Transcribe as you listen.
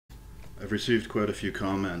I've received quite a few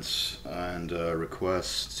comments and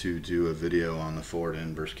requests to do a video on the forward and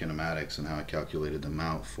inverse kinematics and how I calculated them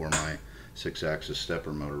out for my 6-axis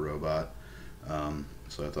stepper motor robot.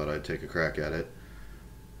 So I thought I'd take a crack at it.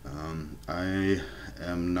 I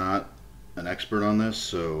am not an expert on this,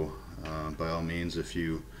 so by all means, if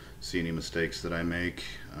you see any mistakes that I make,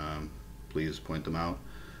 please point them out.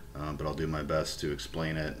 But I'll do my best to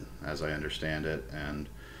explain it as I understand it and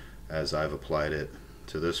as I've applied it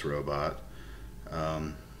to this robot.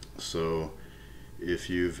 So if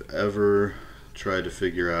you've ever tried to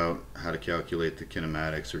figure out how to calculate the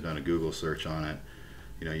kinematics or done a Google search on it,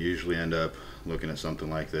 you usually end up looking at something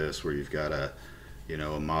like this, where you've got a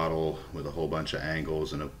model with a whole bunch of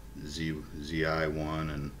angles and a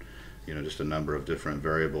ZI1 and just a number of different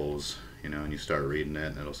variables, and you start reading it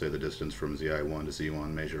and it'll say the distance from ZI1 to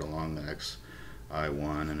Z1 measured along the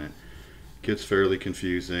XI1, and it gets fairly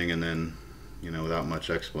confusing. And then without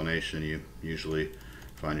much explanation, you usually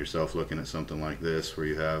find yourself looking at something like this, where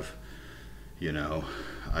you have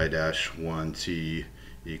I-1t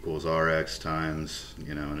equals Rx times,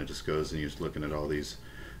 and it just goes, and you're just looking at all these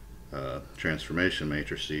transformation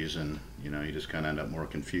matrices, and you just kind of end up more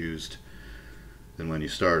confused than when you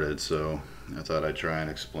started. So I thought I'd try and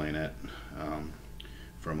explain it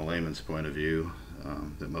from a layman's point of view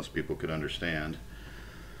that most people could understand.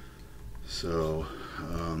 So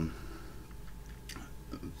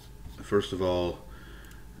first of all,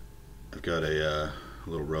 I've got a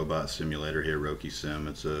little robot simulator here, Roki Sim.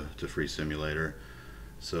 It's a free simulator.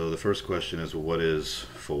 So the first question is, well, what is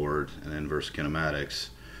forward and inverse kinematics?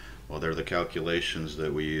 Well, they're the calculations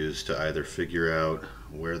that we use to either figure out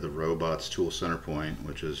where the robot's tool center point,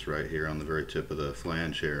 which is right here on the very tip of the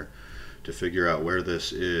flange here, to figure out where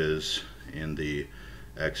this is in the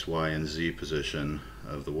X, Y, and Z position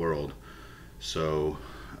of the world. So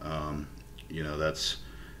that's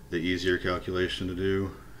the easier calculation to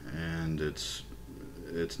do, and it's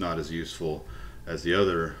not as useful as the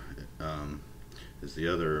other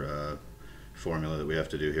formula that we have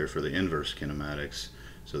to do here for the inverse kinematics.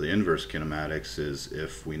 So the inverse kinematics is,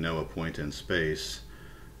 if we know a point in space,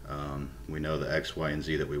 we know the X, Y, and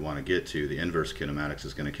Z that we want to get to, the inverse kinematics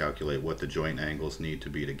is going to calculate what the joint angles need to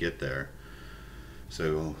be to get there.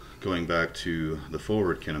 So going back to the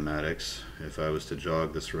forward kinematics, if I was to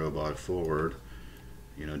jog this robot forward,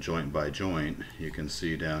 joint by joint, you can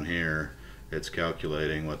see down here it's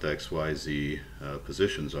calculating what the X, Y, Z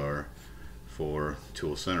positions are for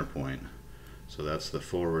tool center point. So that's the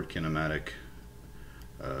forward kinematic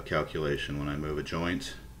calculation. When I move a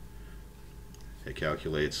joint, it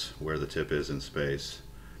calculates where the tip is in space.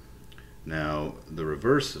 Now the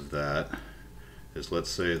reverse of that is, let's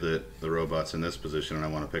say that the robot's in this position and I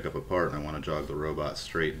want to pick up a part and I want to jog the robot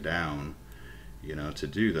straight down. To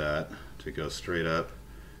do that, to go straight up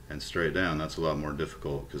and straight down, that's a lot more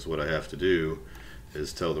difficult, because what I have to do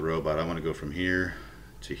is tell the robot I want to go from here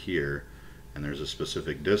to here, and there's a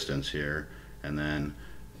specific distance here, and then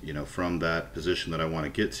from that position that I want to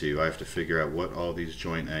get to, I have to figure out what all these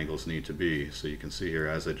joint angles need to be. So you can see here,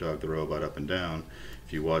 as I jog the robot up and down,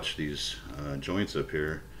 if you watch these joints up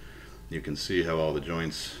here, you can see how all the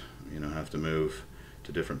joints have to move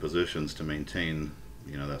to different positions to maintain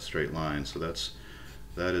that straight line. So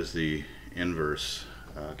that is the inverse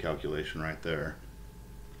calculation right there.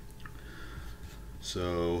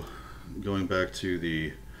 So going back to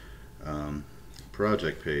the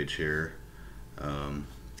project page here, on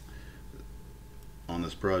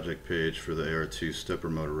this project page for the AR2 stepper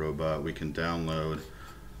motor robot, we can download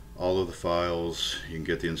all of the files. You can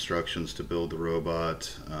get the instructions to build the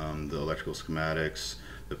robot, the electrical schematics,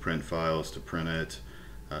 the print files to print it.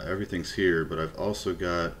 Everything's here, but I've also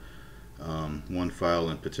got one file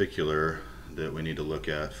in particular that we need to look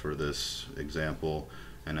at for this example,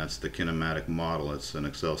 and that's the Kinematic Model. It's an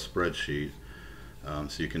Excel spreadsheet.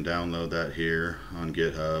 So you can download that here on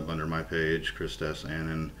GitHub under my page, Chris S.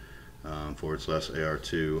 Annan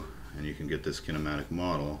 /AR2, and you can get this kinematic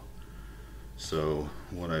model. So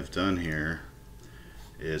what I've done here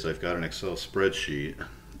is I've got an Excel spreadsheet,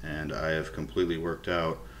 and I have completely worked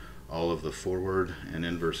out all of the forward and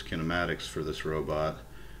inverse kinematics for this robot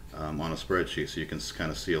on a spreadsheet, so you can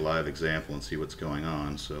kind of see a live example and see what's going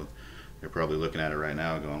on. So you're probably looking at it right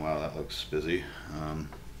now going, wow, that looks busy,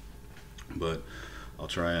 but I'll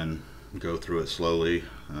try and go through it slowly,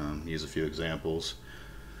 use a few examples.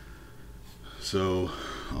 So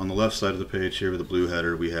on the left side of the page here with the blue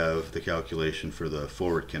header, we have the calculation for the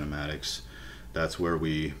forward kinematics. That's where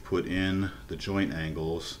we put in the joint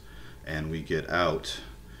angles and we get out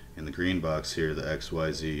in the green box here the X,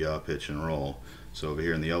 Y, Z, yaw, pitch, and roll. So over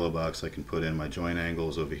here in the yellow box, I can put in my joint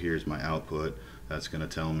angles. Over here is my output. That's going to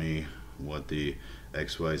tell me what the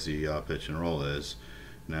XYZ yaw, pitch, and roll is.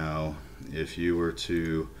 Now, if you were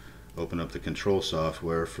to open up the control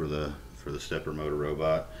software for the stepper motor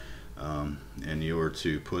robot, and you were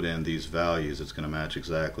to put in these values, it's going to match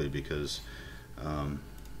exactly, because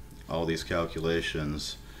all these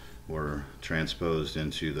calculations were transposed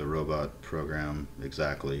into the robot program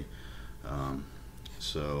exactly.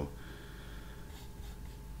 So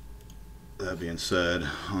that being said,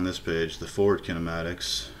 on this page, the forward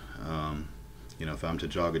kinematics, if I'm to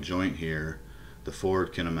jog a joint here, the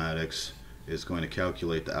forward kinematics is going to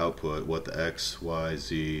calculate the output, what the X, Y,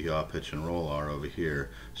 Z, yaw, pitch, and roll are over here.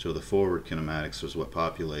 So the forward kinematics is what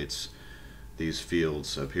populates these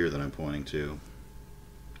fields up here that I'm pointing to.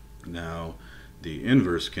 Now, the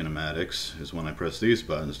inverse kinematics is when I press these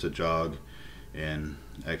buttons to jog in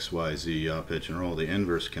X, Y, Z, yaw, pitch, and roll. The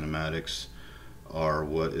inverse kinematics are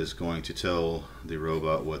what is going to tell the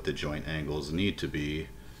robot what the joint angles need to be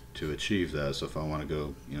to achieve that. So if I want to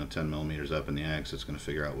go 10 millimeters up in the X, it's going to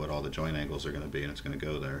figure out what all the joint angles are going to be, and it's going to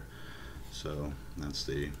go there. So that's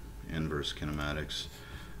the inverse kinematics.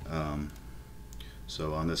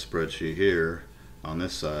 So on this spreadsheet here, on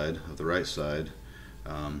this side of the right side,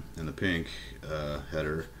 in the pink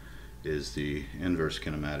header, is the inverse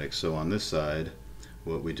kinematics. So on this side,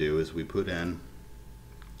 what we do is we put in,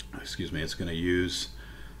 it's going to use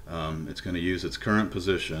its current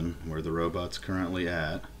position where the robot's currently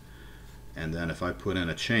at, and then if I put in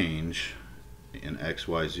a change in X,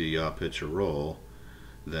 Y, Z, yaw, pitch, or roll,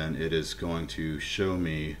 then it is going to show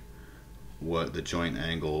me what the joint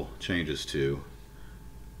angle changes to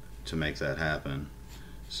make that happen.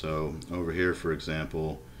 So over here, for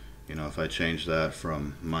example, if I change that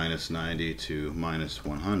from -90 to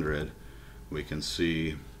 -100, we can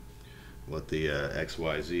see what the X,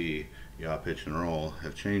 Y, Z, yaw, pitch, and roll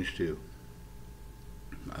have changed to.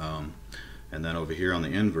 And then over here on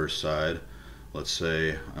the inverse side, let's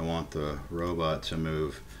say I want the robot to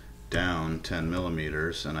move down 10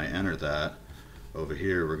 millimeters, and I enter that. Over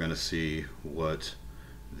here we're going to see what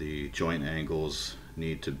the joint angles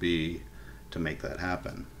need to be to make that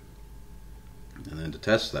happen. And then to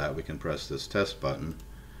test that, we can press this test button,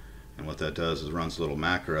 and what that does is runs a little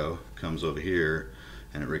macro, comes over here,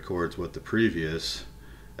 and it records what the previous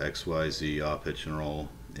X, Y, Z, yaw, pitch, and roll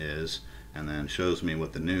is, and then shows me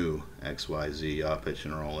what the new X, Y, Z, yaw, pitch,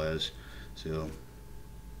 and roll is. So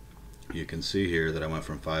you can see here that I went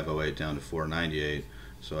from 508 down to 498,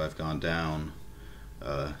 so I've gone down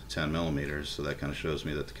 10 millimeters, so that kind of shows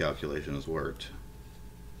me that the calculation has worked.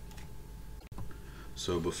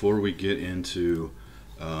 So before we get into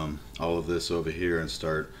all of this over here and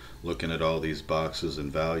start looking at all these boxes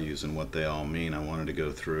and values and what they all mean, I wanted to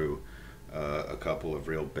go through a couple of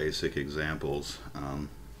real basic examples.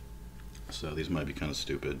 So these might be kind of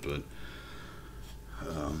stupid, but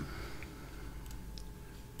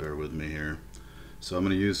bear with me here. So I'm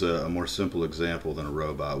going to use a more simple example than a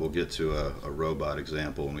robot. We'll get to a robot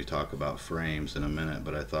example when we talk about frames in a minute,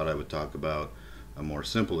 but I thought I would talk about a more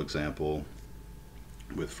simple example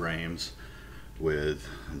with frames with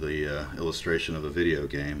the illustration of a video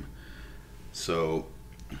game. So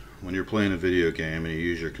when you're playing a video game and you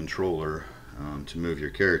use your controller to move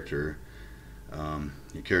your character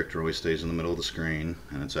always stays in the middle of the screen,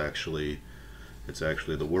 and it's actually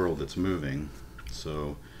the world that's moving.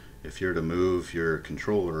 So if you're to move your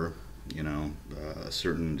controller a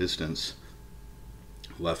certain distance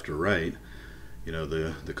left or right,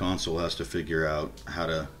 the console has to figure out how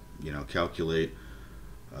to calculate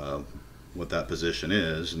what that position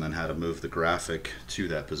is, and then how to move the graphic to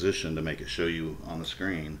that position to make it show you on the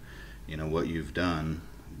screen what you've done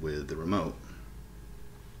with the remote.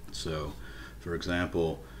 So for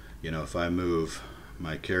example, if I move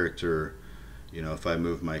my character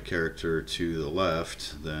to the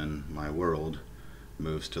left, then my world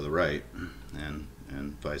moves to the right, and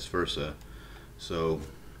vice versa. So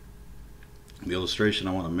the illustration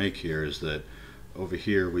I want to make here is that over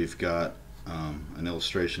here we've got an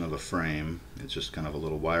illustration of a frame. It's just kind of a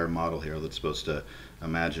little wire model here that's supposed to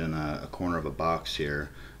imagine a corner of a box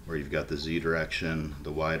here where you've got the Z direction,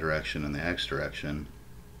 the Y direction, and the X direction.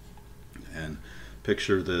 And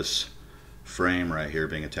picture this frame right here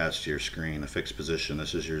being attached to your screen, a fixed position.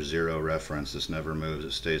 This is your 0 reference. This never moves.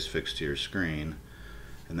 It stays fixed to your screen.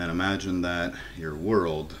 And then imagine that your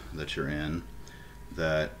world that you're in,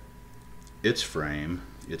 that its frame,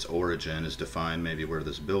 its origin is defined maybe where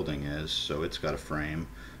this building is, so it's got a frame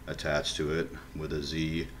attached to it with a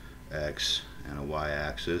Z, X, and a Y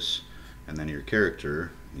axis. And then your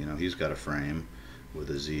character, he's got a frame with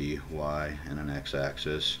a Z, Y, and an X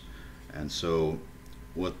axis. And so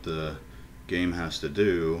what the game has to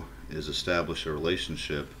do is establish a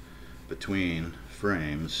relationship between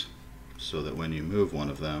frames, so that when you move one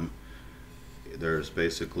of them, there's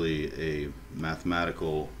basically a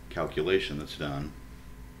mathematical calculation that's done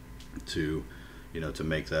to, to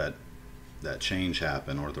make that change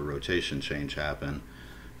happen, or the rotation change happen.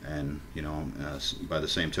 And by the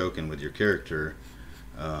same token, with your character,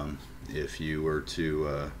 if you were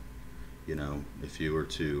to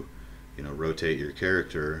rotate your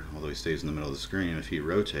character, although he stays in the middle of the screen, if he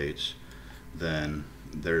rotates, then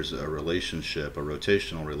there's a relationship, a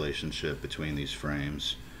rotational relationship between these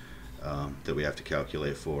frames that we have to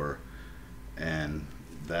calculate for. And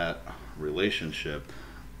that relationship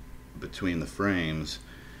between the frames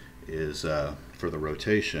is, for the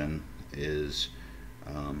rotation, is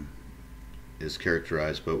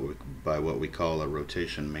characterized by what we call a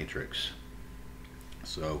rotation matrix.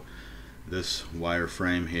 So this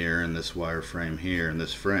wireframe here and this wireframe here and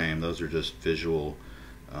this frame, those are just visual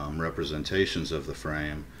representations of the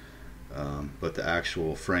frame, but the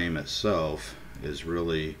actual frame itself is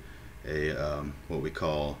really a what we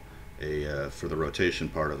call a for the rotation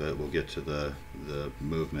part of it. We'll get to the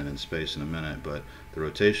movement in space in a minute, but the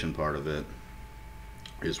rotation part of it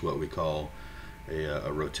is what we call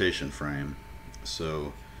a rotation frame.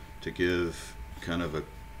 So to give kind of a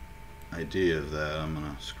idea of that, I'm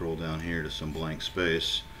going to scroll down here to some blank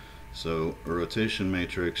space. So a rotation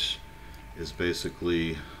matrix is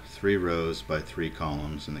basically 3 rows by 3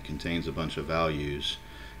 columns, and it contains a bunch of values,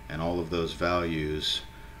 and all of those values,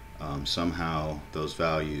 somehow those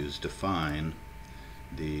values define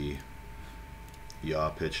the yaw,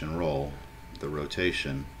 pitch, and roll, the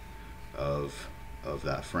rotation of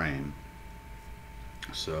that frame.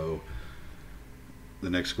 So the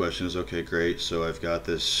next question is, okay, great, so I've got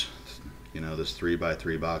this, this 3 by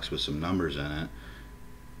 3 box with some numbers in it.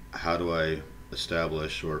 How do I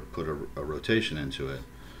establish or put a rotation into it?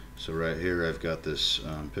 So right here I've got this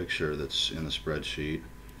picture that's in the spreadsheet.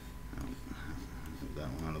 Move that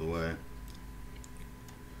one out of the way.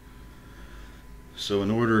 So in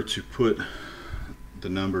order to put the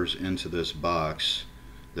numbers into this box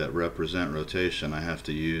that represent rotation, I have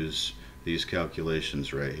to use these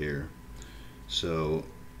calculations right here. So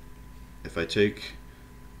if I take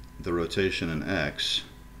the rotation in X,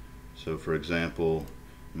 so for example,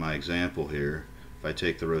 my example here, if I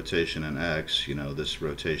take the rotation in X, this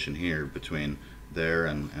rotation here between there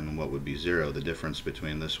and what would be 0, the difference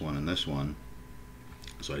between this one and this one,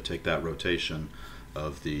 so I take that rotation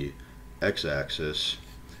of the X-axis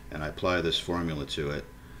and I apply this formula to it.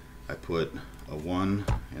 I put a 1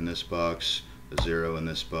 in this box, a 0 in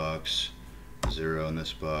this box, a 0 in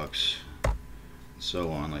this box, and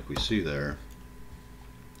so on, like we see there.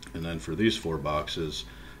 And then for these 4 boxes,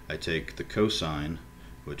 I take the cosine,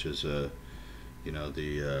 which is the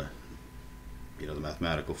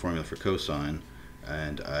mathematical formula for cosine,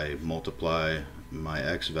 and I multiply my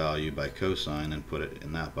x value by cosine and put it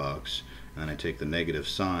in that box. And then I take the negative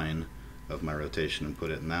sign of my rotation and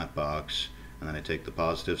put it in that box. And then I take the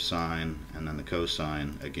positive sign and then the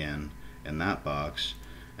cosine again in that box.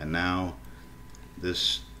 And now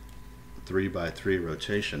this 3 by 3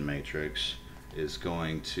 rotation matrix is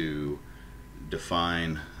going to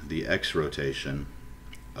define the x rotation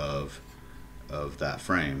of that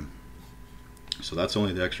frame. So that's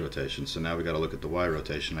only the x rotation. So now we got to look at the y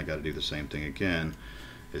rotation. I got to do the same thing again,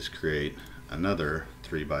 is create another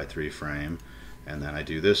 3 by 3 frame, and then I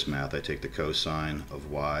do this math. I take the cosine of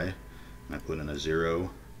y and I put in a 0,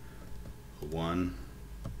 a 1,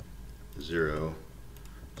 0,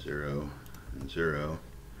 0, and 0.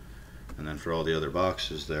 And then for all the other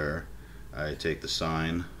boxes there, I take the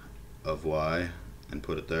sine of y and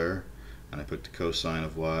put it there, and I put the cosine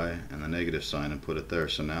of y and the negative sign and put it there.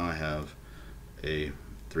 So now I have a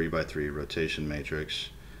 3 by 3 rotation matrix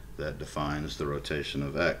that defines the rotation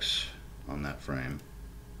of x on that frame.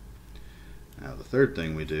 Now the third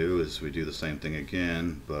thing we do is we do the same thing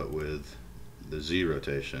again, but with the z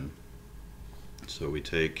rotation. So we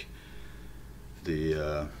take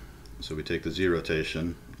the z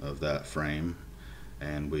rotation of that frame,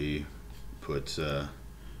 and we put 0,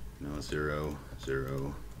 0,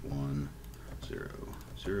 1, 0,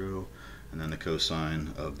 0, and then the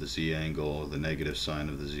cosine of the z angle, the negative sign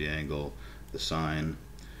of the z angle, the sine,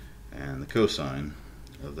 and the cosine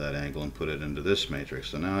of that angle, and put it into this matrix.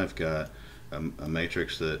 So now I've got a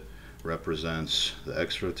matrix that represents the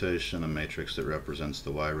x rotation, a matrix that represents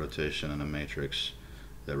the y rotation, and a matrix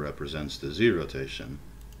that represents the z rotation.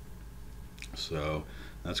 So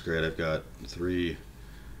that's great. I've got 3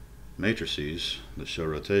 matrices that show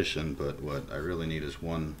rotation, but what I really need is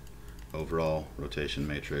one overall rotation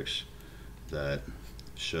matrix that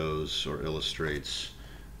shows or illustrates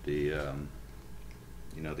the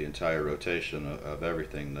you know, the entire rotation of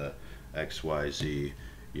everything, the X, Y, Z,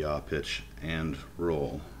 yaw, pitch, and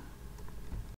roll.